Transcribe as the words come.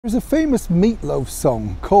There's a famous Meatloaf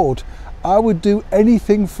song called "I Would Do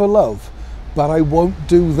Anything for Love, but I Won't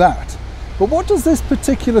Do That." But what does this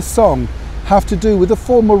particular song have to do with the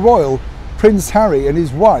former royal Prince Harry and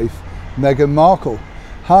his wife Meghan Markle?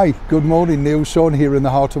 Hi, good morning, Neil Sean here in the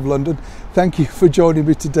heart of London. Thank you for joining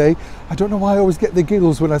me today. I don't know why I always get the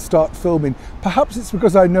giggles when I start filming. Perhaps it's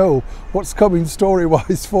because I know what's coming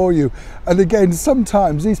story-wise for you. And again,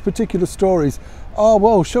 sometimes these particular stories are,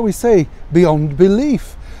 well, shall we say, beyond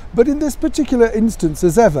belief. But in this particular instance,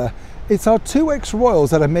 as ever, it's our two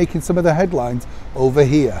ex-royals that are making some of the headlines over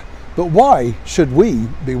here. But why should we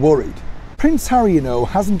be worried? Prince Harry, you know,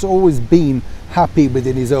 hasn't always been happy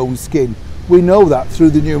within his own skin. We know that through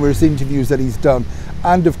the numerous interviews that he's done,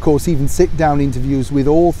 and of course even sit-down interviews with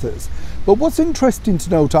authors. But what's interesting to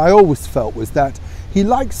note, I always felt, was that he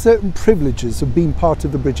liked certain privileges of being part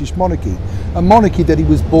of the British monarchy, a monarchy that he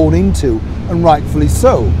was born into, and rightfully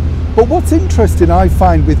so. But what's interesting, I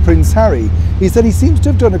find, with Prince Harry is that he seems to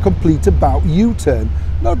have done a complete about U-turn,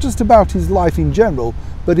 not just about his life in general,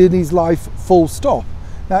 but in his life full stop.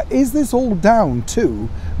 Now, is this all down to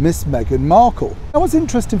Miss Meghan Markle? Now, what's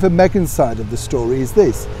interesting for Meghan's side of the story is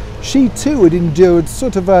this. She too had endured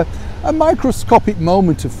sort of a microscopic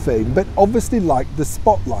moment of fame, but obviously liked the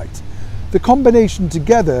spotlight. The combination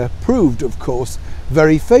together proved, of course,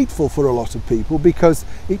 very fateful for a lot of people because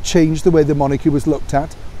it changed the way the monarchy was looked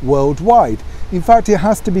at worldwide. In fact, it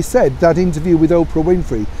has to be said that interview with Oprah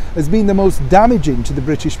Winfrey has been the most damaging to the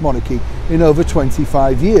British monarchy in over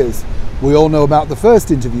 25 years. We all know about the first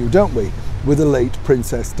interview, don't we, with the late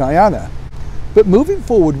Princess Diana. But moving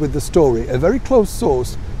forward with the story, a very close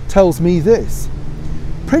source tells me this.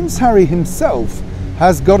 Prince Harry himself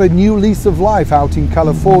has got a new lease of life out in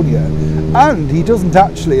California, and he doesn't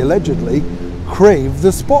actually, allegedly, crave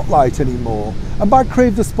the spotlight anymore. And by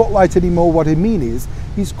crave the spotlight anymore, what I mean is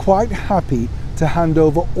he's quite happy to hand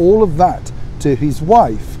over all of that to his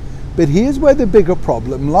wife. But here's where the bigger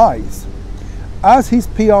problem lies. As his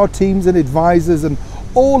PR teams and advisors and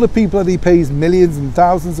all the people that he pays millions and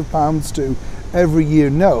thousands of pounds to every year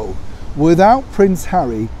know, without Prince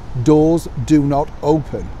Harry, doors do not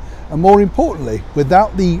open. And more importantly,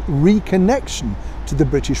 without the reconnection to the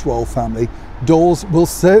British royal family, doors will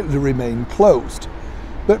certainly remain closed.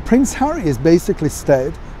 But Prince Harry has basically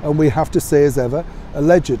said, and we have to say as ever,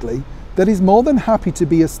 allegedly, that he's more than happy to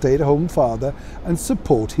be a stay-at-home father and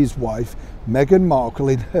support his wife Meghan Markle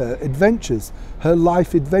in her adventures, her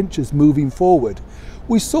life adventures moving forward.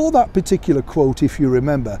 We saw that particular quote, if you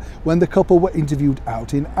remember, when the couple were interviewed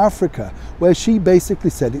out in Africa, where she basically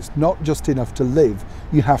said it's not just enough to live,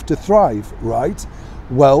 you have to thrive, right?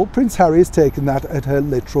 Well, Prince Harry has taken that at her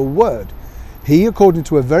literal word. He, according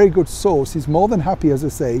to a very good source, is more than happy, as I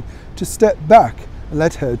say, to step back and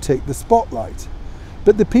let her take the spotlight.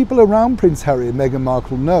 But the people around Prince Harry and Meghan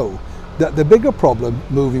Markle know that the bigger problem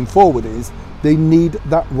moving forward is they need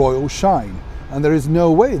that royal shine. And there is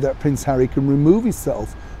no way that Prince Harry can remove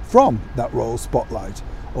himself from that royal spotlight,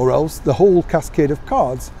 or else the whole cascade of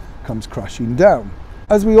cards comes crashing down.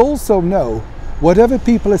 As we also know, whatever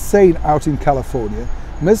people are saying out in California,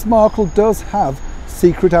 Miss Markle does have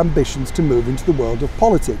secret ambitions to move into the world of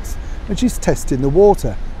politics, and she's testing the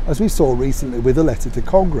water, as we saw recently with a letter to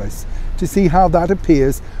Congress, to see how that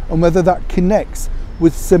appears and whether that connects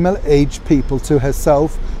with similar aged people to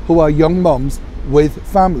herself who are young mums with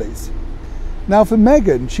families. Now for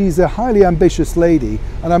Meghan, she's a highly ambitious lady,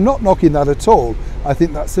 and I'm not knocking that at all. I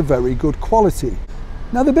think that's a very good quality.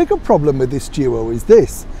 Now the bigger problem with this duo is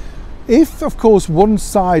this. If, of course, one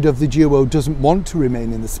side of the duo doesn't want to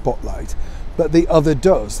remain in the spotlight, but the other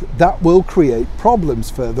does, that will create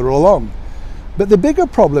problems further along. But the bigger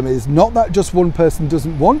problem is not that just one person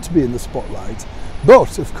doesn't want to be in the spotlight,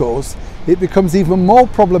 but, of course, it becomes even more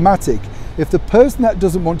problematic if the person that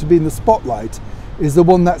doesn't want to be in the spotlight is the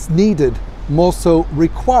one that's needed, more so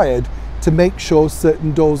required, to make sure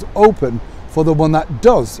certain doors open for the one that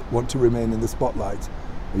does want to remain in the spotlight.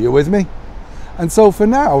 Are you with me? And so for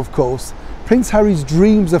now, of course, Prince Harry's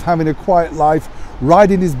dreams of having a quiet life,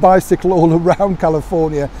 riding his bicycle all around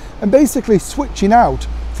California and basically switching out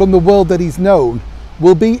from the world that he's known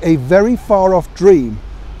will be a very far off dream.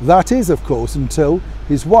 That is, of course, until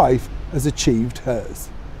his wife has achieved hers.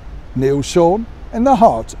 Neil Sean in the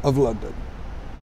heart of London.